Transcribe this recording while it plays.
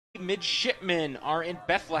midshipmen are in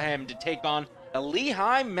Bethlehem to take on the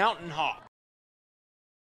Lehigh Mountain Hawk.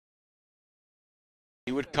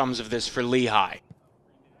 See what comes of this for Lehigh.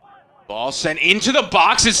 Ball sent into the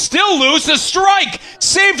box. It's still loose. A strike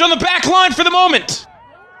saved on the back line for the moment.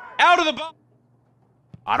 Out of the box.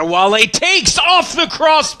 Adewale takes off the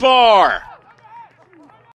crossbar.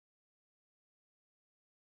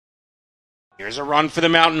 Here's a run for the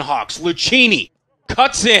Mountain Hawks. Lucchini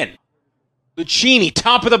cuts in. Lucchini,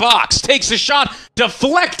 top of the box, takes a shot,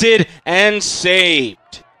 deflected, and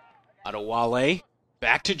saved. Adewale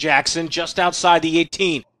back to Jackson, just outside the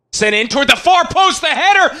 18. Sent in toward the far post, the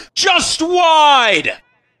header, just wide.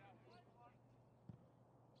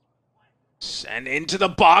 Sent into the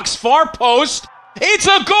box, far post. It's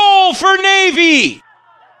a goal for Navy.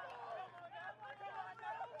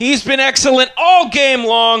 He's been excellent all game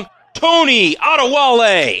long. Tony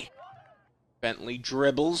Adewale. Bentley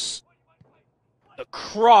dribbles. The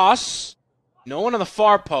cross. No one on the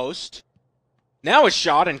far post. Now a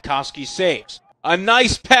shot and Koski saves. A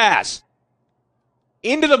nice pass.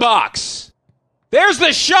 Into the box. There's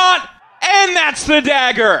the shot, and that's the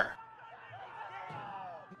dagger.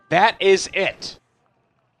 That is it.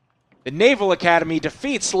 The Naval Academy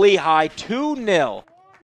defeats Lehigh 2-0